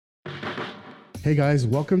Hey guys,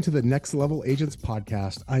 welcome to the Next Level Agents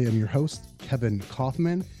podcast. I am your host, Kevin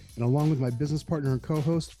Kaufman, and along with my business partner and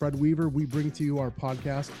co-host, Fred Weaver, we bring to you our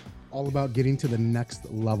podcast all about getting to the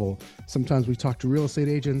next level. Sometimes we talk to real estate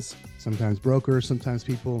agents, sometimes brokers, sometimes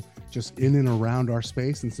people just in and around our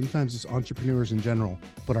space, and sometimes just entrepreneurs in general.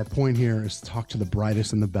 But our point here is to talk to the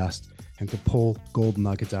brightest and the best and to pull gold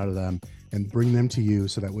nuggets out of them and bring them to you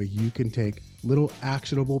so that way you can take little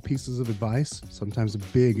actionable pieces of advice, sometimes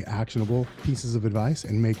big actionable pieces of advice,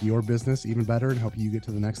 and make your business even better and help you get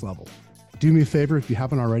to the next level. Do me a favor, if you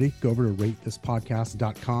haven't already, go over to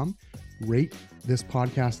ratethispodcast.com,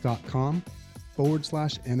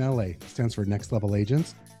 ratethispodcast.com/NLA. It stands for Next Level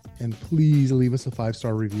Agents. And please leave us a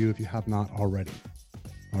 5-star review if you have not already.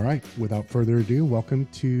 All right, without further ado, welcome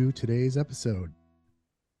to today's episode.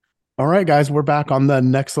 All right, guys, we're back on the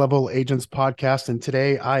Next Level Agents podcast, and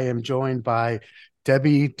today I am joined by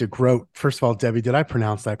Debbie Grote. First of all, Debbie, did I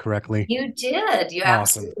pronounce that correctly? You did. You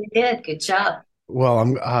Awesome. absolutely did. Good job.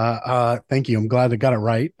 Well, thank you. I'm glad I got it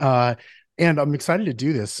right. And I'm excited to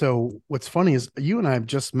do this. So what's funny is you and I have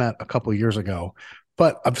just met a couple of years ago,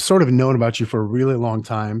 but I've sort of known about you for a really long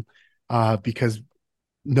time, because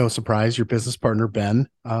no surprise, your business partner, Ben,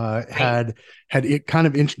 had it kind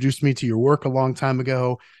of introduced me to your work a long time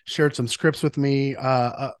ago, shared some scripts with me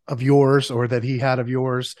of yours, or that he had of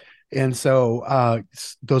yours. And so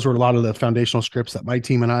those were a lot of the foundational scripts that my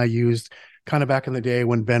team and I used kind of back in the day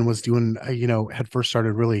when Ben was doing, had first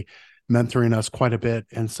started really mentoring us quite a bit.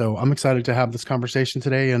 And so I'm excited to have this conversation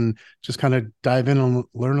today and just kind of dive in and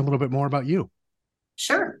learn a little bit more about you.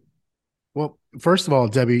 Sure. Well, first of all,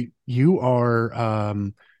 Debbie, you are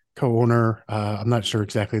co-owner. I'm not sure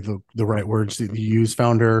exactly the right words that you use.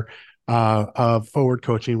 Founder of Forward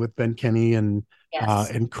Coaching with Ben Kenny and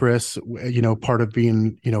Yes. and Chris. Part of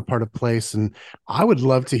being part of Place. And I would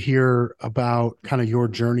love to hear about kind of your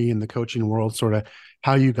journey in the coaching world, sort of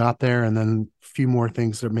how you got there, and then a few more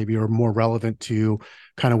things that maybe are more relevant to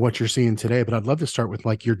kind of what you're seeing today. But I'd love to start with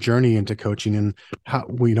like your journey into coaching and how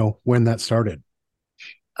when that started.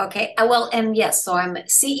 Okay. Well, and yes, so I'm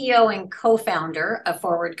CEO and co-founder of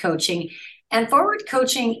Forward Coaching. And Forward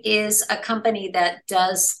Coaching is a company that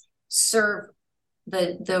does serve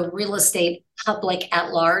the real estate public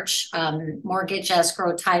at large, mortgage,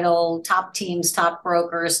 escrow, title, top teams, top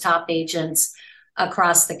brokers, top agents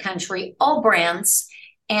across the country, all brands.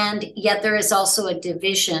 And yet there is also a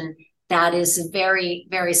division that is very,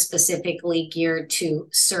 very specifically geared to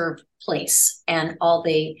serve place and all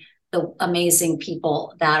the amazing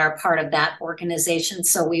people that are part of that organization.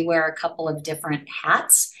 So we wear a couple of different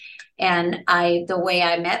hats. And the way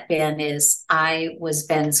I met Ben is I was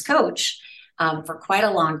Ben's coach for quite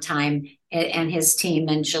a long time, and his team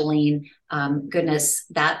and Jolene. Goodness,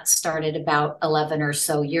 that started about 11 or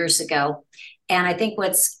so years ago. And I think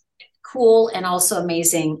what's cool and also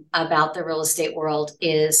amazing about the real estate world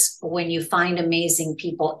is when you find amazing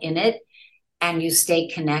people in it and you stay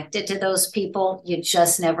connected to those people, you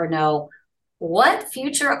just never know what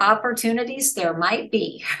future opportunities there might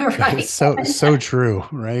be, right? So true,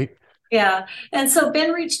 right? Yeah. And so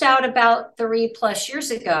Ben reached out about 3+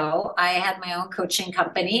 years ago. I had my own coaching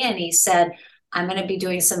company, and he said, I'm going to be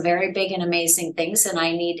doing some very big and amazing things, and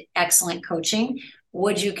I need excellent coaching.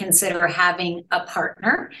 Would you consider having a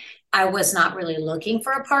partner? I was not really looking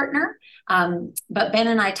for a partner. But Ben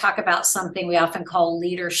and I talk about something we often call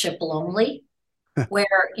leadership lonely, where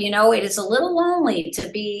it is a little lonely to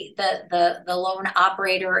be the lone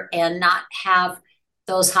operator and not have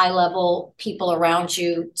those high level people around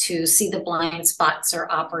you to see the blind spots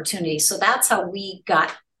or opportunities. So that's how we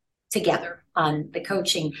got together on the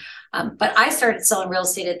coaching. But I started selling real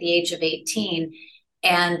estate at the age of 18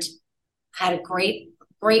 and had a great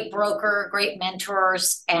broker, great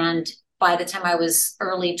mentors. And by the time I was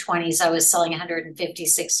early 20s, I was selling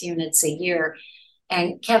 156 units a year.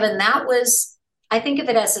 And Kevin, I think of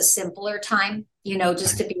it as a simpler time,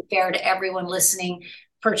 just to be fair to everyone listening.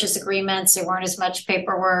 Purchase agreements, there weren't as much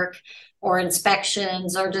paperwork or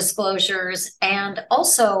inspections or disclosures. And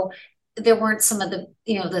also there weren't some of the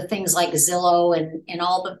things like Zillow and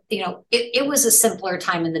all it was a simpler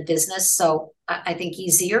time in the business. So I think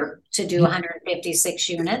easier to do 156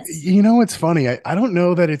 units. It's funny. I don't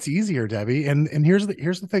know that it's easier, Debbie. And here's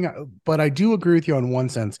the thing, but I do agree with you on one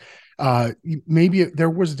sense. Maybe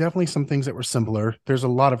there was definitely some things that were simpler. There's a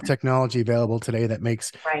lot of technology available today that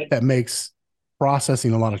makes Right.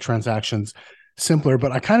 processing a lot of transactions simpler.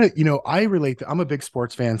 But I kind of, I relate I'm a big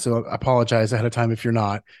sports fan, so I apologize ahead of time if you're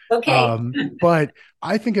not. Okay. But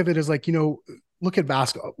I think of it as like, look at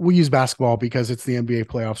basketball. We use basketball because it's the NBA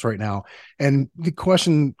playoffs right now. And the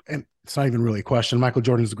question, and it's not even really a question, Michael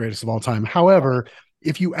Jordan is the greatest of all time. However,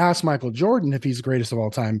 if you ask Michael Jordan if he's the greatest of all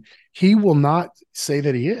time, he will not say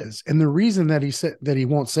that he is. And the reason that he said that he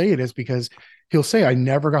won't say it is because he'll say, I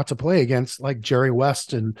never got to play against like Jerry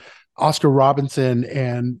West and Oscar Robinson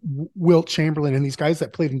and Wilt Chamberlain and these guys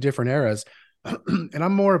that played in different eras. And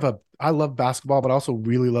I'm more of a, I love basketball, but also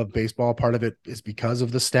really love baseball. Part of it is because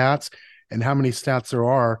of the stats and how many stats there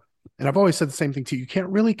are. And I've always said the same thing too. You can't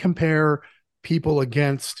really compare people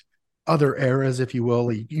against other eras, if you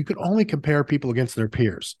will. You could only compare people against their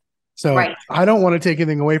peers. So Right, I don't want to take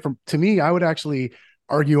anything away from, to me, I would actually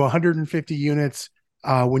argue 150 units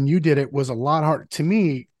when you did it was a lot hard to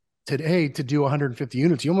me today to do 150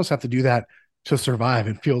 units. You almost have to do that to survive.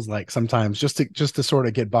 It feels like sometimes just to sort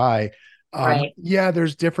of get by. right, Yeah,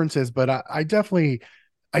 there's differences, but I definitely,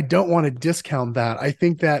 I don't want to discount that. I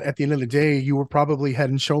think that at the end of the day, you were probably head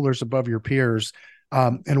and shoulders above your peers.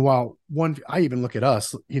 And while one, I even look at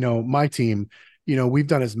us, my team, we've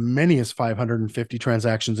done as many as 550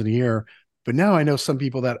 transactions in a year. But now I know some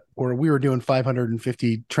people that, or we were doing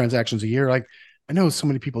 550 transactions a year. Like I know so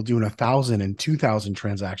many people doing 1,000 and 2,000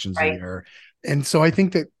 transactions a right, year. And so I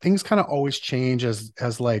think that things kind of always change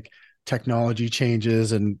as like technology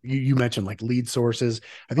changes. And you mentioned like lead sources.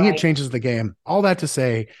 I think it right. changes the game. All that to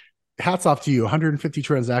say, hats off to you. 150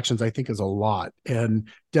 transactions, I think, is a lot and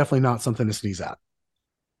definitely not something to sneeze at.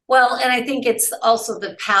 Well, and I think it's also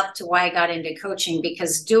the path to why I got into coaching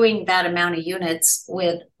because doing that amount of units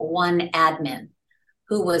with one admin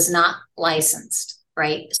who was not licensed,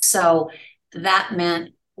 right? So that meant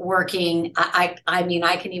working. I mean,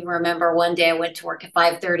 I can even remember one day I went to work at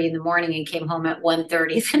 5:30 in the morning and came home at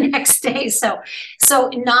 1:30 the next day. So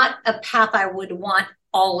not a path I would want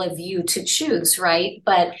all of you to choose, right?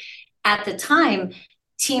 But at the time,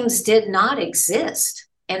 teams did not exist.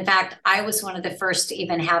 In fact, I was one of the first to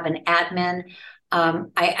even have an admin.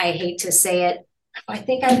 I hate to say it. I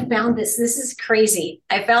think I found this. This is crazy.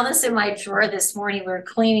 I found this in my drawer this morning. We were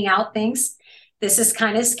cleaning out things. This is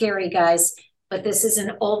kind of scary, guys, but this is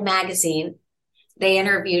an old magazine. They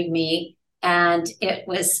interviewed me, and it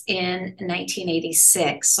was in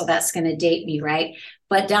 1986. So that's going to date me, right?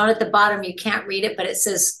 But down at the bottom, you can't read it, but it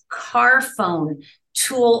says car phone,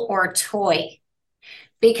 tool, or toy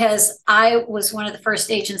because I was one of the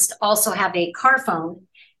first agents to also have a car phone,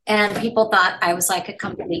 and people thought I was like a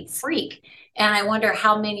complete freak. And I wonder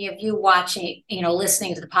how many of you watching,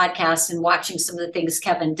 listening to the podcast and watching some of the things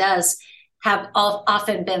Kevin does have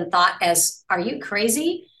often been thought as, are you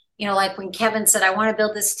crazy? Like when Kevin said, I want to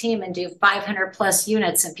build this team and do 500 plus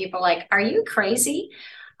units, and people are like, are you crazy?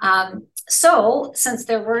 So since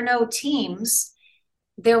there were no teams,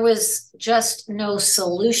 there was just no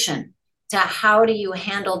solution to how do you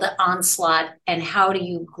handle the onslaught and how do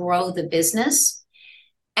you grow the business.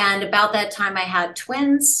 And about that time, I had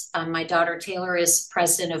twins. My daughter Taylor is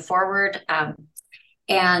president of Forward.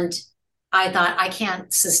 And I thought, I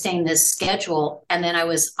can't sustain this schedule. And then I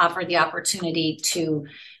was offered the opportunity to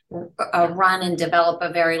run and develop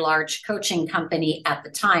a very large coaching company at the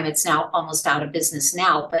time. It's now almost out of business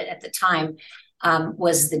now, but at the time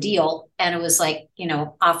was the deal. And it was like,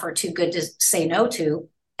 offer too good to say no to,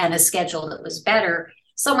 and a schedule that was better.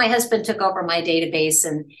 So my husband took over my database,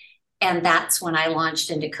 and that's when I launched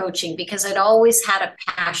into coaching because I'd always had a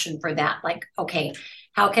passion for that. Like, okay,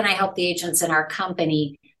 how can I help the agents in our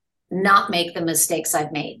company not make the mistakes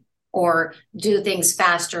I've made or do things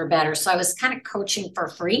faster or better? So I was kind of coaching for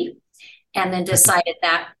free, and then decided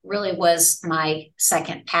that really was my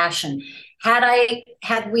second passion.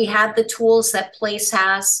 Had we had the tools that Place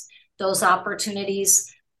has, those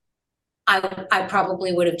opportunities, I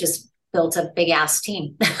probably would have just built a big ass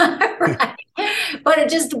team. Right? But it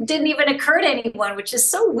just didn't even occur to anyone, which is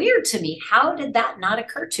so weird to me. How did that not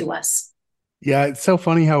occur to us? Yeah, it's so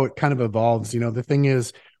funny how it kind of evolves. The thing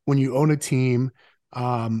is, when you own a team,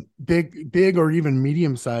 big or even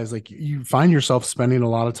medium size, like you find yourself spending a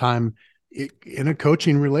lot of time in a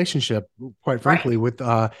coaching relationship, quite Right. frankly,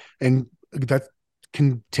 and that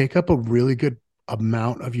can take up a really good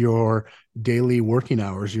amount of your daily working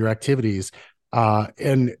hours, your activities.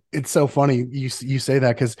 And it's so funny you say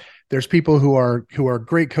that because there's people who are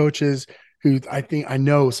great coaches who I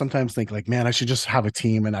know sometimes think like, man, I should just have a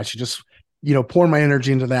team and I should just, pour my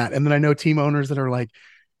energy into that. And then I know team owners that are like,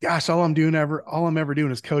 gosh, all I'm ever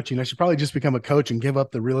doing is coaching. I should probably just become a coach and give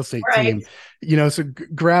up the real estate Right. team. So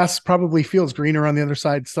grass probably feels greener on the other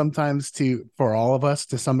side sometimes for all of us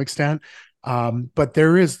to some extent. But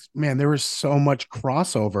there is so much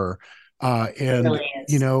crossover. It And really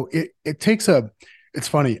is. it takes it's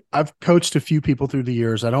funny. I've coached a few people through the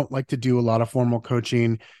years. I don't like to do a lot of formal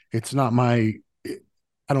coaching. It's not I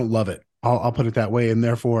don't love it. I'll put it that way, and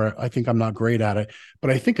therefore I think I'm not great at it.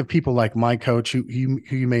 But I think of people like my coach, who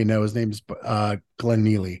you may know. His name's Glenn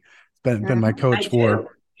Neely. Been my I coach for do.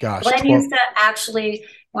 gosh Glenn 12. used to actually,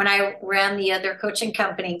 when I ran the other coaching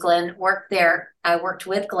company, Glenn worked there. I worked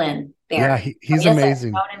with Glenn Yeah, there. he's Yes, I've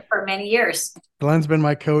amazing. known him for many years. Glenn's been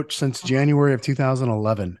my coach since January of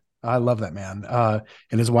 2011. I love that man,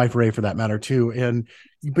 and his wife Ray, for that matter, too. And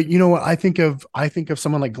but you know what? I think of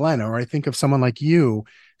someone like Glenn, or I think of someone like you,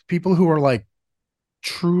 people who are like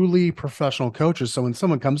truly professional coaches. So when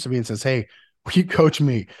someone comes to me and says, "Hey, will you coach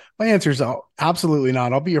me?" My answer is, "Oh, absolutely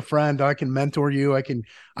not. I'll be your friend. I can mentor you. I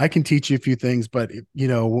can teach you a few things. But you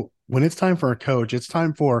know, when it's time for a coach, it's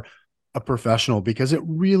time for a professional because it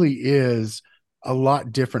really is a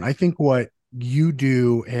lot different. I think what you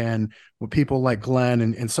do and what people like Glenn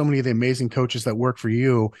and so many of the amazing coaches that work for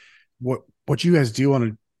you, what you guys do on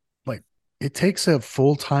a like it takes a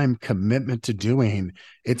full-time commitment to doing.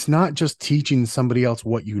 It's not just teaching somebody else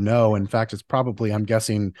what you know. In fact, it's probably, I'm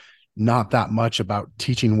guessing, not that much about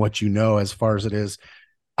teaching what you know as far as it is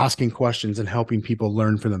asking questions and helping people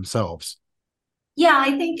learn for themselves. Yeah,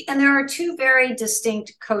 I think, and there are two very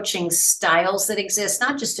distinct coaching styles that exist,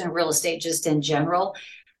 not just in real estate, just in general.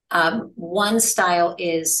 One style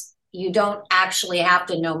is you don't actually have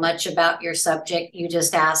to know much about your subject. You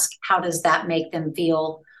just ask, how does that make them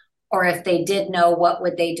feel? Or if they did know, what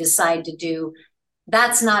would they decide to do?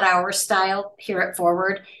 That's not our style here at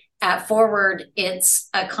Forward. At Forward, it's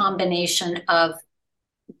a combination of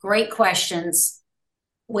great questions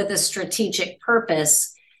with a strategic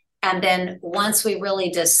purpose. And then once we really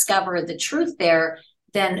discover the truth there,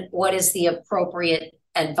 then what is the appropriate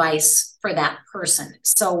advice for that person?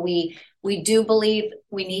 So we do believe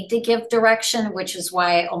we need to give direction, which is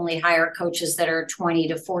why I only hire coaches that are 20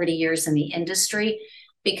 to 40 years in the industry,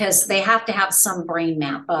 because they have to have some brain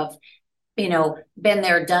map of, been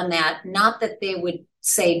there, done that. Not that they would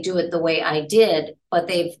say, do it the way I did, but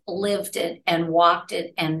they've lived it and walked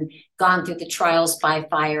it and gone through the trials by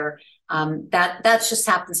fire. That just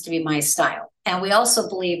happens to be my style. And we also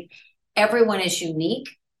believe everyone is unique.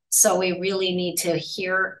 So we really need to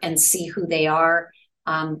hear and see who they are.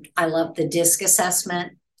 I love the DISC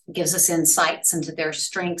assessment. It gives us insights into their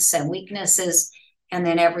strengths and weaknesses. And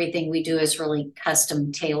then everything we do is really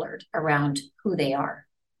custom tailored around who they are.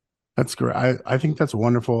 That's great. I think that's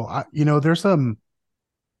wonderful. There's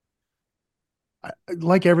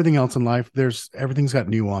like everything else in life, everything's got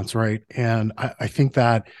nuance, right? And I think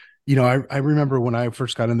that, I remember when I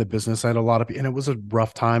first got in the business, I had a lot of, and it was a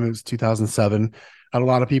rough time. It was 2007. I had a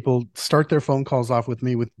lot of people start their phone calls off with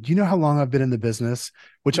me with, do you know how long I've been in the business?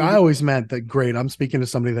 Which I always meant that, great, I'm speaking to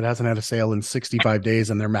somebody that hasn't had a sale in 65 days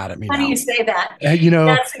and they're mad at me Funny now. you say that. And,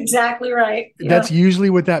 That's exactly right. Yeah. that's usually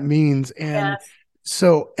what that means. And Yes.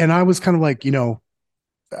 so, and I was kind of like,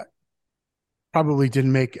 probably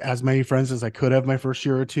didn't make as many friends as I could have my first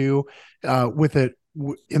year or two with it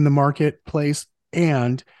in the marketplace.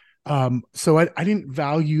 And so I didn't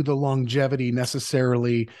value the longevity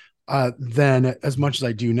necessarily then as much as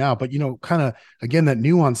I do now. But, kind of, again, that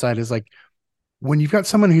nuance side is like when you've got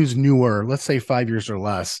someone who's newer, let's say 5 years or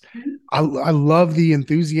less, I love the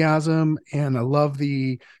enthusiasm and I love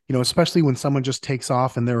especially when someone just takes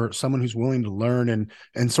off and they're someone who's willing to learn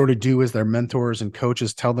and sort of do as their mentors and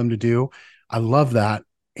coaches tell them to do. I love that.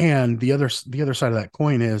 And the other side of that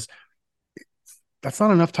coin is that's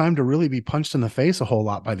not enough time to really be punched in the face a whole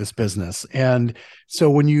lot by this business. And so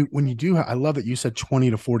when you do, I love that you said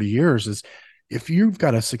 20 to 40 years is if you've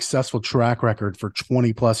got a successful track record for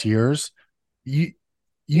 20 plus years, you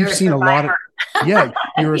You're you've a seen a lot of, survivor. yeah,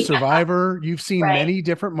 you're a Yeah, survivor. You've seen right. many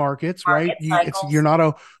different markets, right? Market You're cycles. not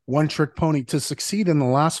a one trick pony. To succeed in the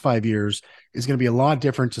last 5 years is going to be a lot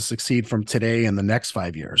different to succeed from today and the next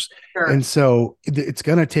 5 years. And Sure. so it's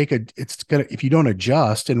going to take if you don't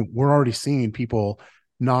adjust, and we're already seeing people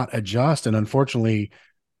not adjust and unfortunately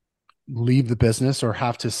leave the business or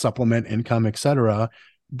have to supplement income, et cetera,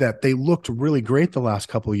 that they looked really great the last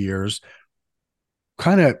couple of years.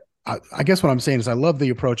 Kind of, I guess what I'm saying is I love the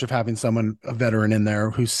approach of having someone, a veteran in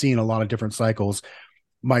there who's seen a lot of different cycles.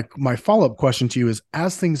 My follow-up question to you is,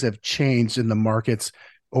 as things have changed in the markets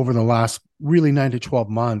over the last really 9 to 12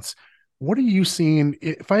 months, what are you seeing?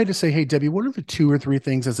 If I had to say, hey, Debbie, what are the 2 or 3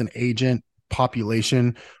 things as an agent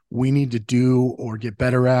population we need to do or get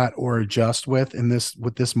better at or adjust with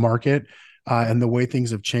this market and the way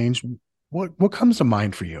things have changed? What comes to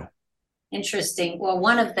mind for you? Interesting. Well,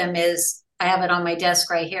 one of them is I have it on my desk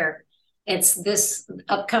right here. It's this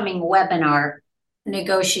upcoming webinar,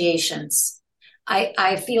 negotiations.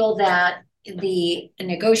 I feel that to be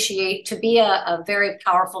a very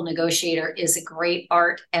powerful negotiator is a great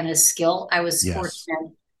art and a skill. I was Yes.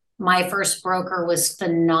 fortunate. my first broker was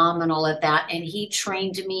phenomenal at that. And he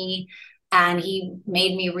trained me and he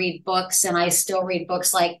made me read books. And I still read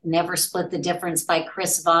books like Never Split the Difference by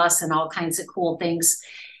Chris Voss and all kinds of cool things.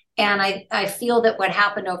 And I feel that what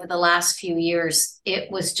happened over the last few years,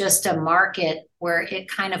 it was just a market where it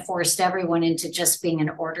kind of forced everyone into just being an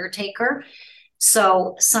order taker.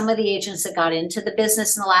 So some of the agents that got into the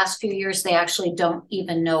business in the last few years, they actually don't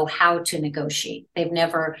even know how to negotiate. They've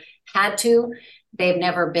never had to, they've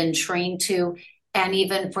never been trained to. And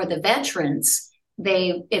even for the veterans,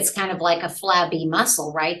 it's kind of like a flabby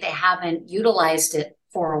muscle, right? They haven't utilized it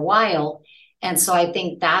for a while. And so I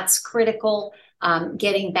think that's critical.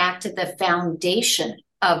 Getting back to the foundation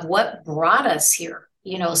of what brought us here.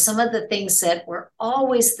 You know, some of the things that were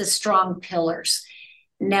always the strong pillars,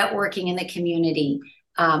 networking in the community,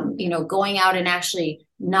 going out and actually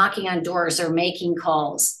knocking on doors or making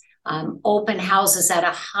calls, open houses at a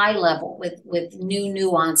high level with new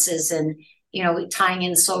nuances and, tying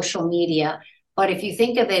in social media. But if you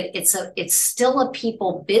think of it, it's still a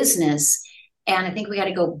people business. And I think we got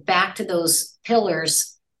to go back to those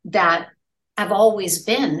pillars that have always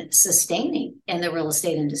been sustaining in the real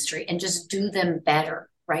estate industry and just do them better,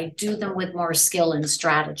 right? Do them with more skill and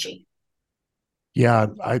strategy. Yeah,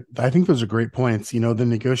 I think those are great points. The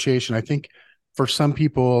negotiation, I think for some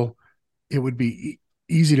people, it would be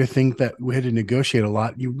easy to think that we had to negotiate a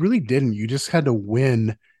lot. You really didn't. You just had to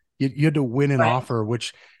win. You had to win an Right. offer,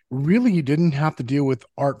 which really you didn't have to deal with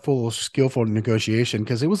artful, skillful negotiation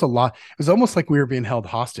because it was a lot. It was almost like we were being held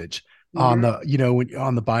hostage on Mhm.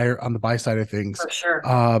 on the buy side of things. For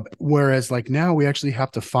sure. Whereas like now we actually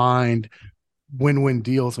have to find win-win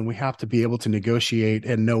deals and we have to be able to negotiate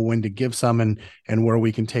and know when to give some and where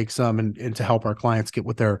we can take some and to help our clients get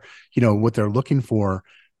what they're looking for.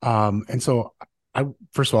 And so I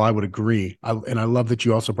first of all I would agree. And I love that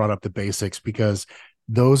you also brought up the basics because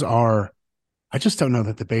those are I just don't know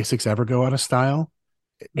that the basics ever go out of style.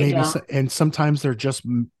 They Maybe don't. and sometimes they're just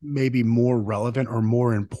maybe more relevant or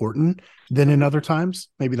more important than in Mhm. other times.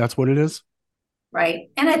 Maybe that's what it is. Right.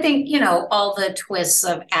 And I think, all the twists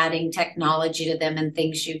of adding technology to them and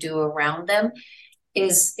things you do around them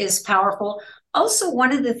is powerful. Also,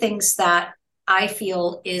 one of the things that I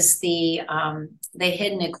feel is the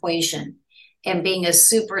hidden equation and being a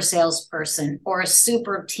super salesperson or a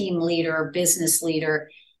super team leader or business leader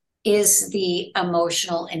is the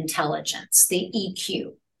emotional intelligence, the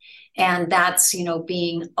EQ. And that's,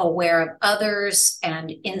 being aware of others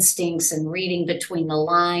and instincts and reading between the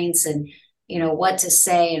lines and, what to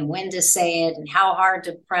say and when to say it and how hard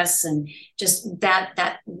to press and just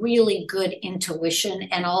that really good intuition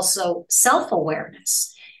and also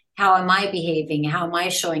self-awareness. How am I behaving? How am I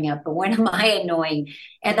showing up? And when am I annoying?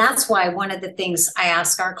 And that's why one of the things I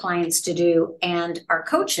ask our clients to do and our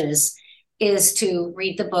coaches is to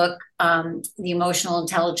read the book, The Emotional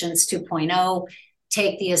Intelligence 2.0,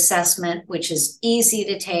 take the assessment, which is easy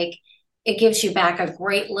to take. It gives you back a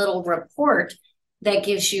great little report that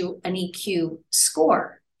gives you an EQ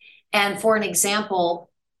score. And for an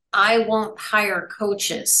example, I won't hire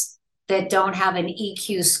coaches that don't have an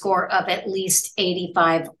EQ score of at least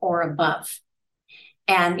 85 or above.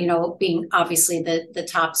 And, being obviously the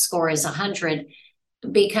top score is 100,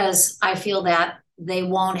 because I feel that they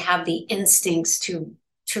won't have the instincts to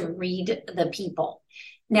read the people.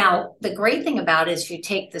 Now, the great thing about it is if you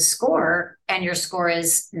take the score and your score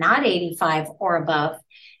is not 85 or above,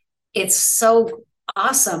 it's so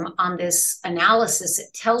awesome on this analysis.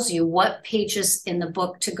 It tells you what pages in the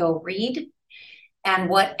book to go read and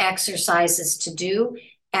what exercises to do.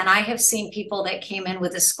 And I have seen people that came in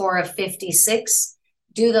with a score of 56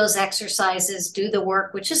 do those exercises, do the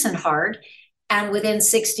work, which isn't hard, and within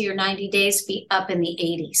 60 or 90 days be up in the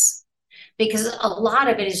 80s. Because a lot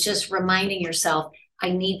of it is just reminding yourself, I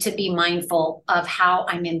need to be mindful of how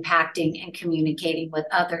I'm impacting and communicating with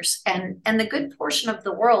others. And the good portion of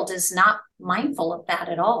the world is not mindful of that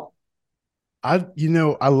at all. I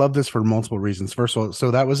love this for multiple reasons. First of all, so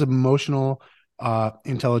that was emotional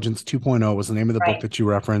intelligence 2.0 was the name of the book Right. that you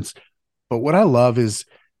referenced. But what I love is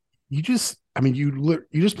you just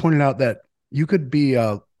pointed out that you could be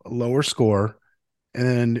a lower score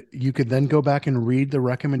and you could then go back and read the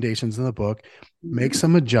recommendations in the book, make Mhm.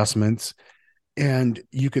 some adjustments, and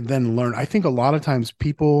you could then learn. I think a lot of times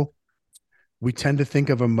we tend to think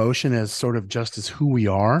of emotion as sort of just as who we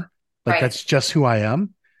are, like Right. that's just who I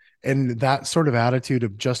am. And that sort of attitude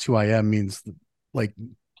of just who I am means like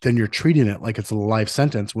then you're treating it like it's a life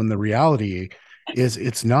sentence when the reality is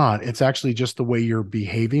it's not. It's actually just the way you're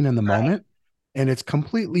behaving in the Right. moment and it's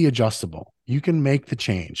completely adjustable. You can make the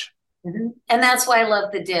change. Mhm. And that's why I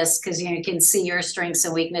love the disc because you can see your strengths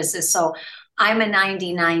and weaknesses. So I'm a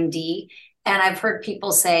 99D. And I've heard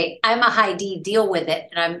people say, I'm a high D, deal with it.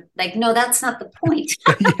 And I'm like, no, that's not the point.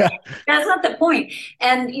 Yeah. That's not the point.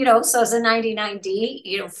 And, so as a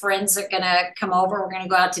 99D, friends are going to come over. We're going to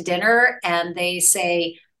go out to dinner. And they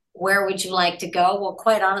say, where would you like to go? Well,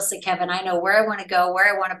 quite honestly, Kevin, I know where I want to go,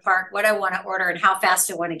 where I want to park, what I want to order, and how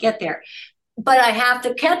fast I want to get there. But I have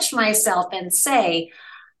to catch myself and say,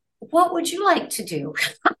 what would you like to do?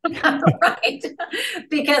 Right.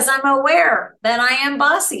 Because I'm aware that I am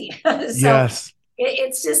bossy. So Yes.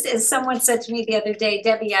 it's just, as someone said to me the other day,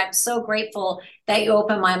 Debbie, I'm so grateful that you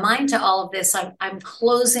opened my mind to all of this. I'm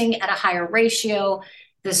closing at a higher ratio.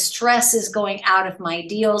 The stress is going out of my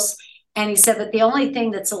deals. And he said, but the only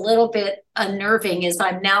thing that's a little bit unnerving is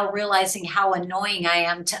I'm now realizing how annoying I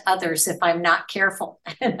am to others if I'm not careful.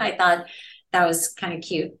 And I thought that was kind of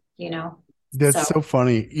cute. That's So so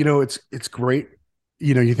funny. It's great.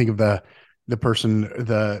 You think of the person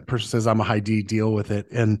says, I'm a high D, deal with it.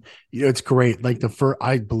 And it's great. Like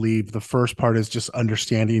I believe the first part is just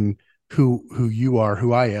understanding who you are,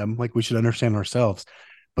 who I am. Like we should understand ourselves.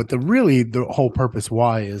 But the whole purpose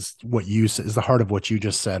why is what you is the heart of what you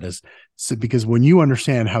just said is so because when you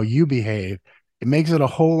understand how you behave, it makes it a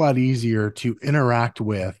whole lot easier to interact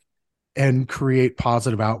with and create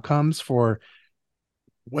positive outcomes for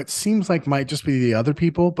what seems like might just be the other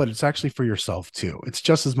people, but it's actually for yourself too. It's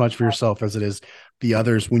just as much for yourself as it is the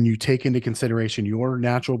others when you take into consideration your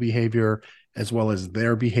natural behavior as well as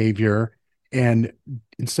their behavior. And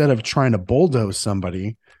instead of trying to bulldoze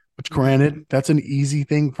somebody, which granted, that's an easy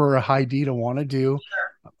thing for a high D to want to do.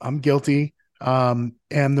 I'm guilty. And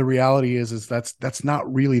the reality is that's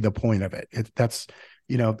not really the point of it. That's,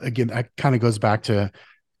 again, that kind of goes back to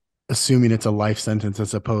assuming it's a life sentence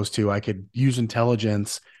as opposed to I could use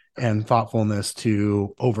intelligence and thoughtfulness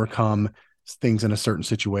to overcome things in a certain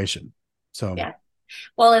situation. So, yeah.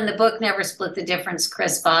 Well, in the book, Never Split the Difference,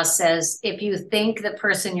 Chris Voss says, if you think the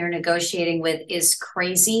person you're negotiating with is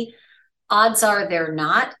crazy, odds are they're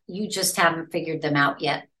not. You just haven't figured them out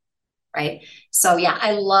yet. Right. So, yeah,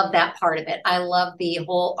 I love that part of it. I love the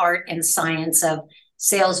whole art and science of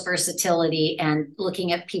sales versatility and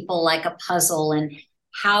looking at people like a puzzle and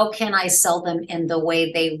how can I sell them in the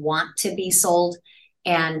way they want to be sold,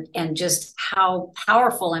 and just how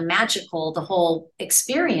powerful and magical the whole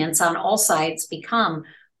experience on all sides become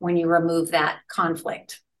when you remove that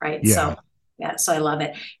conflict, right? yeah, So yeah, so I love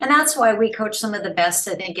it. And that's why we coach some of the best,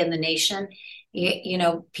 I think, in the nation.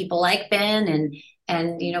 People like Ben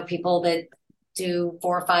and people that do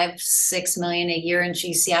 4, 5, 6 million a year in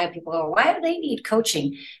GCI. People go, why do they need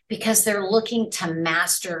coaching? Because they're looking to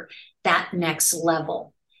master that next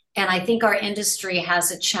level. And I think our industry has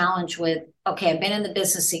a challenge with, okay, I've been in the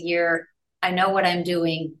business a year. I know what I'm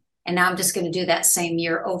doing. And now I'm just going to do that same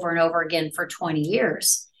year over and over again for 20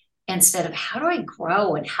 years instead of how do I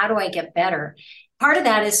grow and how do I get better? Part of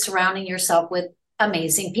that is surrounding yourself with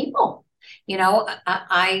amazing people.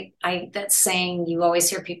 I that saying you always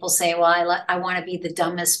hear people say, well, I want to be the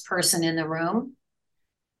dumbest person in the room.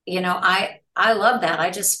 I love that. I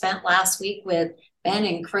just spent last week with Ben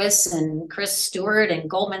and Chris Stewart and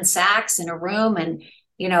Goldman Sachs in a room. And,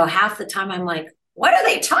 half the time I'm like, what are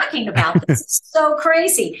they talking about? This is so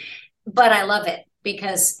crazy. But I love it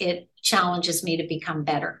because it challenges me to become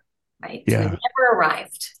better, right? We've yeah, never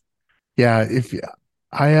arrived. yeah. If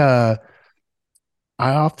I, uh,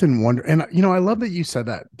 I often wonder, and I love that you said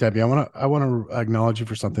that, Debbie. I want to acknowledge you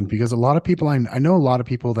for something because a lot of people I know a lot of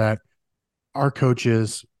people that are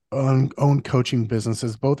coaches own coaching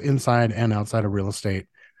businesses, both inside and outside of real estate.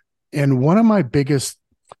 And one of my biggest,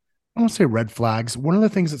 I don't want to say red flags, one of the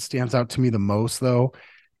things that stands out to me the most, though,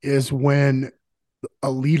 is when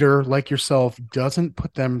a leader like yourself doesn't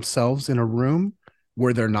put themselves in a room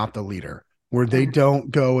where they're not the leader, where they Mhm.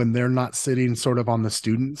 don't go and they're not sitting sort of on the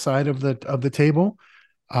student side of the table.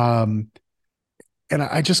 Um, and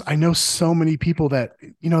I know so many people that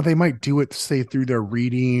they might do it say through their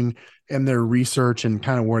reading and their research and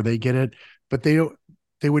kind of where they get it, but they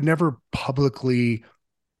would never publicly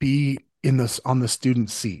be in this on the student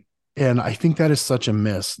seat. And I think that is such a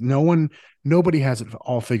miss. Nobody has it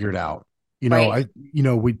all figured out. Right.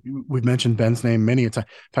 We've mentioned Ben's name many a time.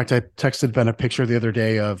 In fact, I texted Ben a picture the other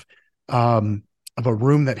day of a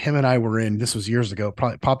room that him and I were in. This was years ago,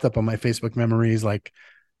 probably popped up on my Facebook memories, like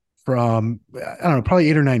from I don't know, probably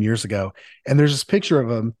 8 or 9 years ago. And there's this picture of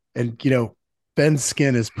him, and Ben's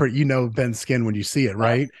skin is pretty. Ben's skin when you see it,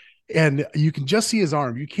 right? And you can just see his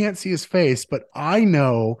arm. You can't see his face, but I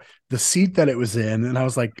know the seat that it was in. And I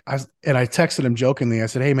was like, I texted him jokingly. I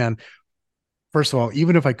said, "Hey, man, first of all,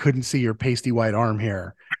 even if I couldn't see your pasty white arm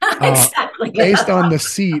here, uh, Exactly. based on the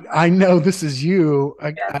seat, I know this is you.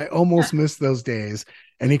 I almost missed those days.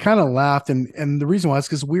 And he kind of laughed. And the reason was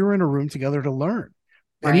because we were in a room together to learn.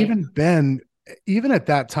 And Right. even Ben, even at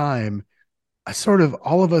that time, I sort of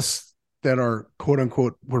all of us that are quote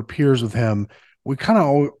unquote were peers with him, we kind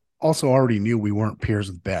of also already knew we weren't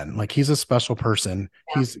peers with Ben. Like he's a special person.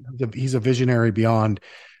 He's a visionary beyond.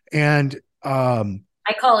 And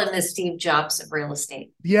I call him the Steve Jobs of real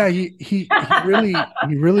estate. yeah, he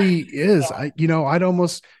really is. I'd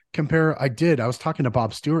almost compare. I was talking to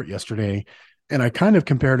Bob Stewart yesterday, and I kind of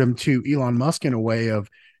compared him to Elon Musk in a way of,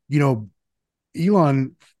 you know,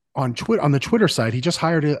 Elon on the Twitter side, he just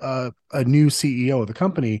hired a new CEO of the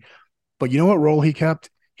company, but you know what role he kept?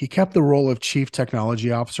 He kept the role of chief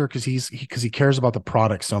technology officer because he cares about the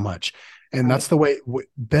product so much, and Right. that's the way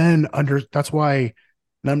Ben under. That's why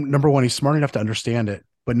number one, he's smart enough to understand it,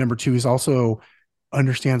 but number two, he's also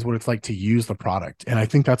understands what it's like to use the product, and I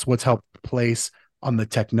think that's what's helped Place on the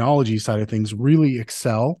technology side of things really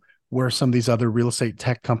excel where some of these other real estate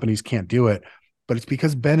tech companies can't do it. But it's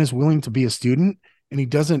because Ben is willing to be a student, and he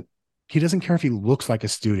doesn't care if he looks like a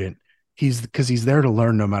student. He's because he's there to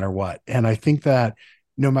learn no matter what. And I think that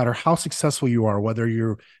no matter how successful you are, whether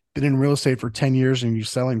you've been in real estate for 10 years and you're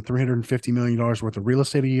selling $350 million worth of real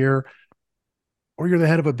estate a year, or you're the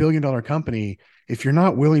head of $1 billion company, if you're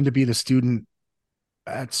not willing to be the student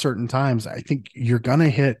at certain times, I think you're gonna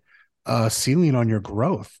hit a ceiling on your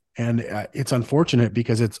growth. And it's unfortunate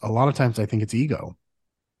because it's a lot of times I think it's ego.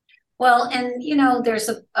 Well, and there's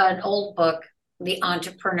an old book, The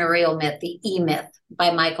Entrepreneurial Myth, The E Myth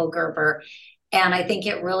by Michael Gerber. And I think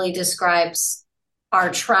it really describes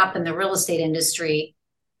our trap in the real estate industry.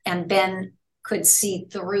 And Ben could see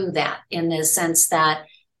through that in the sense that,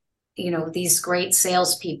 these great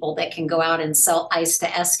salespeople that can go out and sell ice to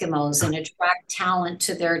Eskimos and attract talent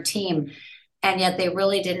to their team. And yet they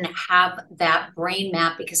really didn't have that brain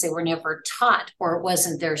map because they were never taught, or it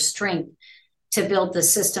wasn't their strength to build the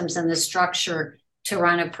systems and the structure to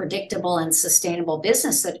run a predictable and sustainable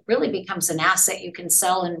business that really becomes an asset you can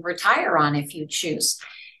sell and retire on if you choose.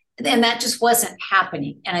 And that just wasn't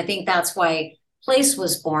happening. And I think that's why Place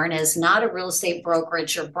was born as not a real estate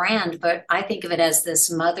brokerage or brand, but I think of it as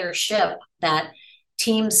this mothership that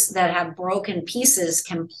teams that have broken pieces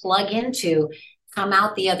can plug into, come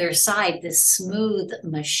out the other side, this smooth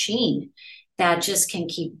machine that just can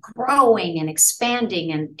keep growing and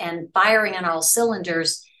expanding and firing on all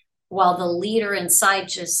cylinders while the leader inside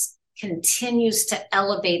just continues to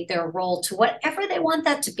elevate their role to whatever they want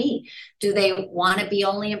that to be. Do they want to be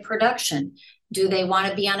only in production? Do they want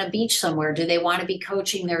to be on a beach somewhere? Do they want to be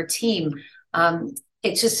coaching their team?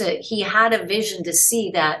 It's just he had a vision to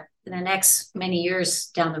see that in the next many years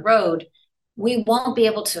down the road, we won't be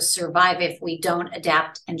able to survive if we don't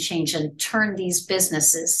adapt and change and turn these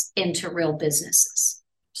businesses into real businesses.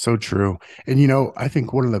 So true. And I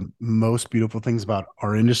think one of the most beautiful things about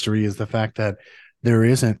our industry is the fact that there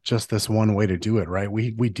isn't just this one way to do it, right?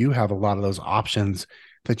 We do have a lot of those options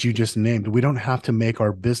that you just named. We don't have to make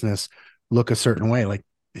our business look a certain way. Like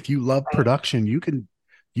if you love production, you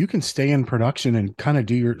can stay in production and kind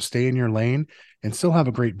of stay in your lane and still have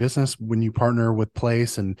a great business when you partner with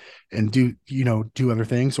Place and do other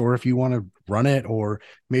things. Or if you want to run it, or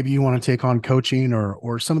maybe you want to take on coaching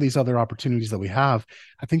or some of these other opportunities that we have.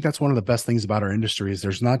 I think that's one of the best things about our industry is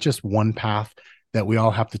there's not just one path that we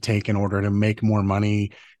all have to take in order to make more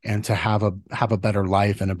money and to have a better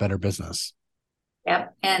life and a better business.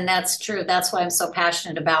 Yep. And that's true. That's why I'm so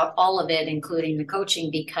passionate about all of it, including the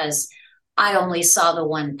coaching, because I only saw the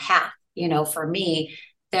one path. For me,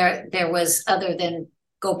 there was, other than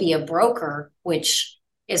go be a broker, which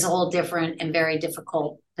is a whole different and very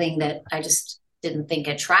difficult thing that I just didn't think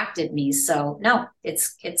attracted me. So no,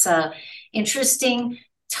 it's a interesting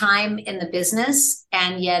time in the business,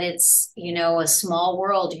 and yet it's a small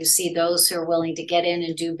world. You see those who are willing to get in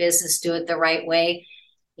and do business, do it the right way.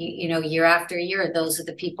 Year after year, those are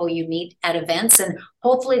the people you meet at events, and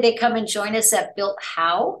hopefully they come and join us at Built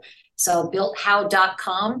How. So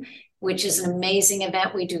builthow.com, which is an amazing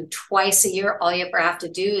event we do twice a year. All you ever have to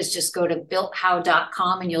do is just go to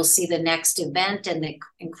builthow.com and you'll see the next event and the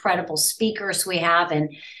incredible speakers we have. And,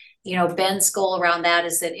 Ben's goal around that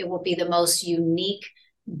is that it will be the most unique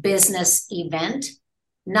business event,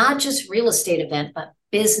 not just real estate event, but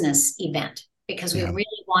business event, because we Yeah. really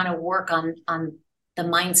want to work on the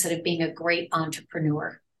mindset of being a great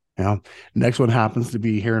entrepreneur. Yeah. Next one happens to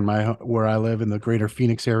be here where I live in the greater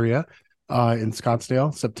Phoenix area, in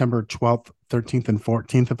Scottsdale, September 12th, 13th, and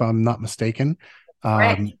 14th, if I'm not mistaken.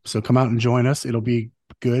 Correct. So come out and join us. It'll be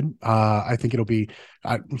good. I think it'll be good.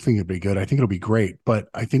 I think it'll be great, but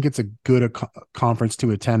I think it's a good conference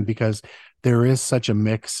to attend because there is such a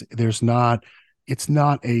mix. It's not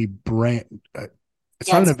a brand.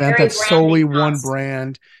 It's Yeah, not an it's event very that's brand solely one agnostic.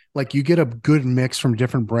 brand. Like you get a good mix from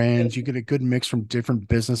different brands, you get a good mix from different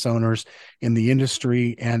business owners in the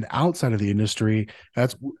industry and outside of the industry.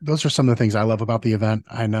 Those are some of the things I love about the event.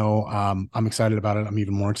 I know I'm excited about it. I'm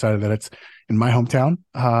even more excited that it's in my hometown.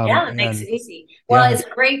 Yeah, that makes And it easy. Well, yeah, it's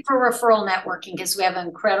great for referral networking because we have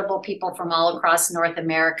incredible people from all across North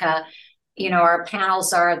America. Our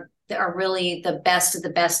panels are really the best of the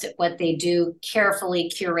best at what they do,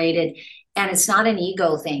 carefully curated, and it's not an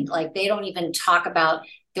ego thing. Like they don't even talk about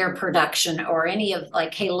their production or any of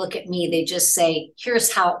like, hey, look at me. They just say,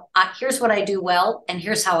 here's what I do well, and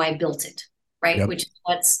here's how I built it, right? yep. Which is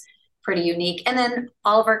what's pretty unique. And then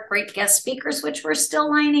all of our great guest speakers, which we're still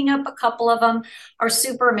lining up, a couple of them are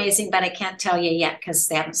super amazing, but I can't tell you yet because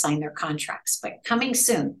they haven't signed their contracts. But coming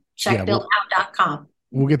soon, Yeah, check builtout.com.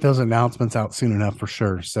 we'll get those announcements out soon enough for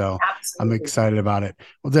sure. So I'm Absolutely. excited about it.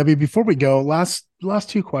 Well, Debbie, before we go, last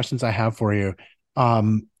two questions I have for you.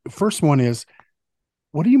 First one is,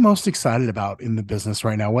 what are you most excited about in the business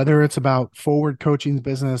right now? Whether it's about forward coaching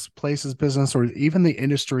business, places business, or even the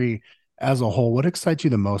industry as a whole, what excites you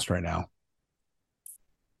the most right now?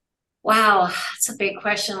 Wow, that's a big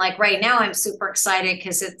question. Like right now, I'm super excited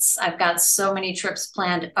because I've got so many trips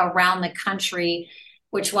planned around the country,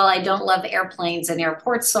 which while I don't love airplanes and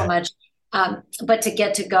airports so much, but to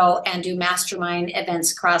get to go and do mastermind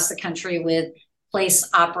events across the country with place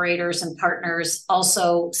operators and partners,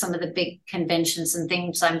 also some of the big conventions and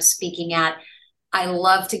things I'm speaking at, I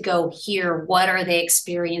love to go hear what are they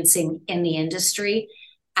experiencing in the industry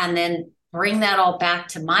and then bring that all back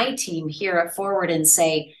to my team here at Forward and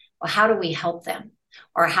say, well, how do we help them?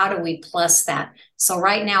 Or how do we plus that? So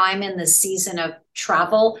right now I'm in the season of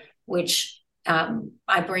travel, which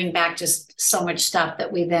I bring back just so much stuff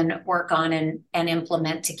that we then work on and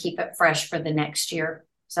implement to keep it fresh for the next year.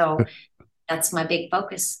 So that's my big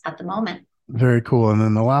focus at the moment. Very cool. And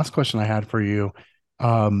then the last question I had for you,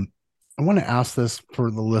 um, I want to ask this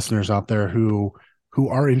for the listeners out there who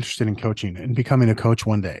are interested in coaching and becoming a coach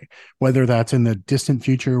one day, whether that's in the distant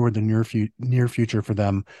future or the near future for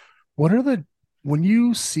them. What are the when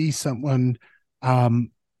you see someone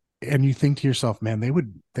um, and you think to yourself, man, they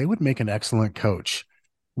would make an excellent coach.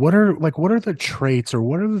 What are the traits or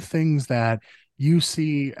what are the things that you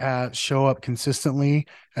see show up consistently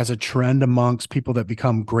as a trend amongst people that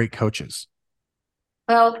become great coaches?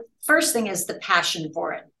 Well, first thing is the passion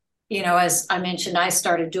for it. As I mentioned, I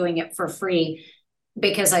started doing it for free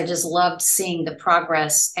because I just loved seeing the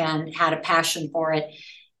progress and had a passion for it.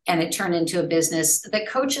 And it turned into a business. The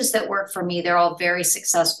coaches that work for me, they're all very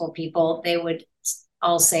successful people. They would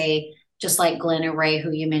all say, just like Glenn and Ray,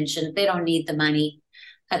 who you mentioned, they don't need the money.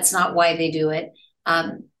 That's not why they do it.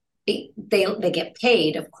 They get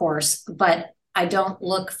paid, of course, but I don't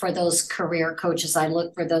look for those career coaches. I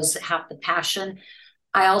look for those that have the passion.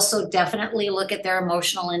 I also definitely look at their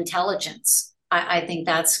emotional intelligence. I think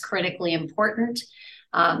that's critically important.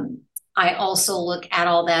 I also look at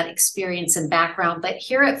all that experience and background. But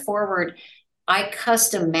here at Forward, I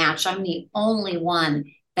custom match. I'm the only one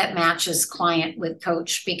that matches client with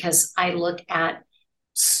coach because I look at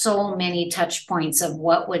so many touch points of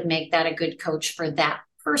what would make that a good coach for that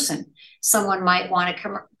person. Someone might want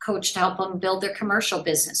a coach to help them build their commercial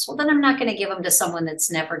business. Well, then I'm not going to give them to someone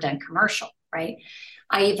that's never done commercial, right?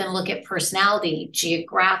 I even look at personality,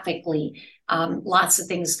 geographically. Lots of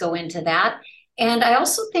things go into that. And I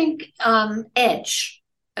also think edge.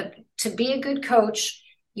 To be a good coach,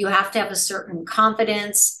 you have to have a certain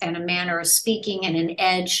confidence and a manner of speaking and an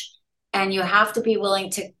edge. And you have to be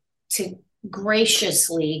willing to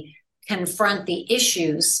graciously confront the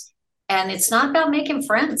issues. And it's not about making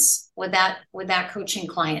friends with that coaching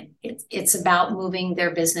client. It's about moving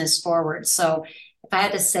their business forward. So if I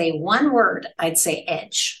had to say one word, I'd say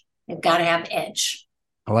edge. They've got to have edge.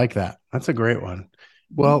 I like that. That's a great one.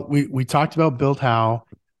 Well, we talked about Build How.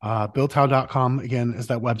 BuildHow.com again is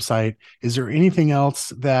that website. Is there anything else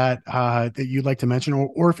that you'd like to mention,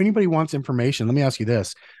 or if anybody wants information? Let me ask you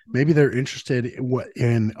this: maybe they're interested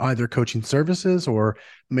in either coaching services or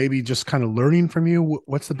maybe just kind of learning from you.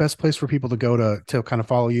 What's the best place for people to go to kind of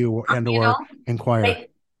follow you and You or know, inquire?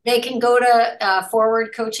 they can go to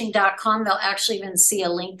forwardcoaching.com. They'll actually even see a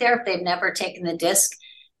link there if they've never taken the disc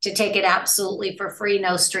to take it absolutely for free,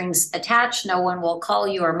 no strings attached. No one will call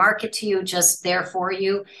you or market to you, just there for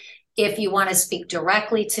you. If you want to speak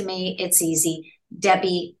directly to me, it's easy.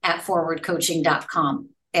 Debbie at forwardcoaching.com.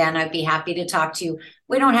 And I'd be happy to talk to you.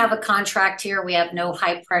 We don't have a contract here. We have no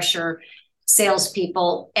high pressure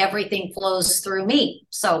salespeople. Everything flows through me.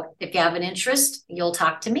 So if you have an interest, you'll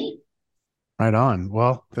talk to me. Right on.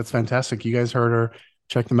 Well, that's fantastic. You guys heard her.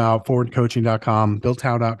 Check them out, forwardcoaching.com,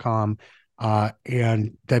 buildtown.com.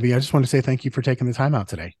 And Debbie, I just want to say thank you for taking the time out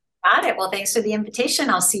today. Got it. Well, thanks for the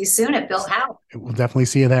invitation. I'll see you soon at Built How. We'll definitely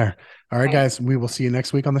see you there. All right, Right. guys, we will see you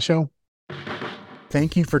next week on the show.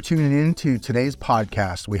 Thank you for tuning in to today's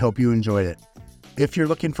podcast. We hope you enjoyed it. If you're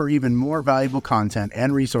looking for even more valuable content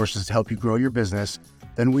and resources to help you grow your business,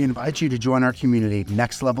 then we invite you to join our community,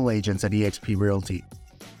 Next Level Agents at eXp Realty.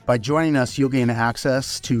 By joining us, you'll gain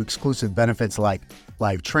access to exclusive benefits like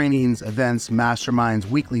live trainings, events, masterminds,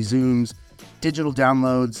 weekly Zooms, digital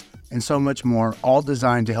downloads, and so much more, all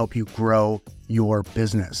designed to help you grow your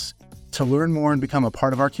business. To learn more and become a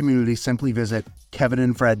part of our community, simply visit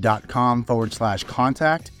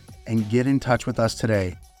kevinandfred.com/contact and get in touch with us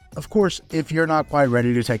today. Of course, if you're not quite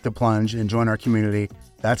ready to take the plunge and join our community,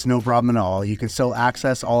 that's no problem at all. You can still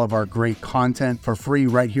access all of our great content for free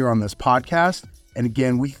right here on this podcast. And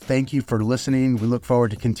again, we thank you for listening. We look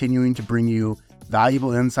forward to continuing to bring you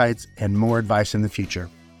valuable insights and more advice in the future.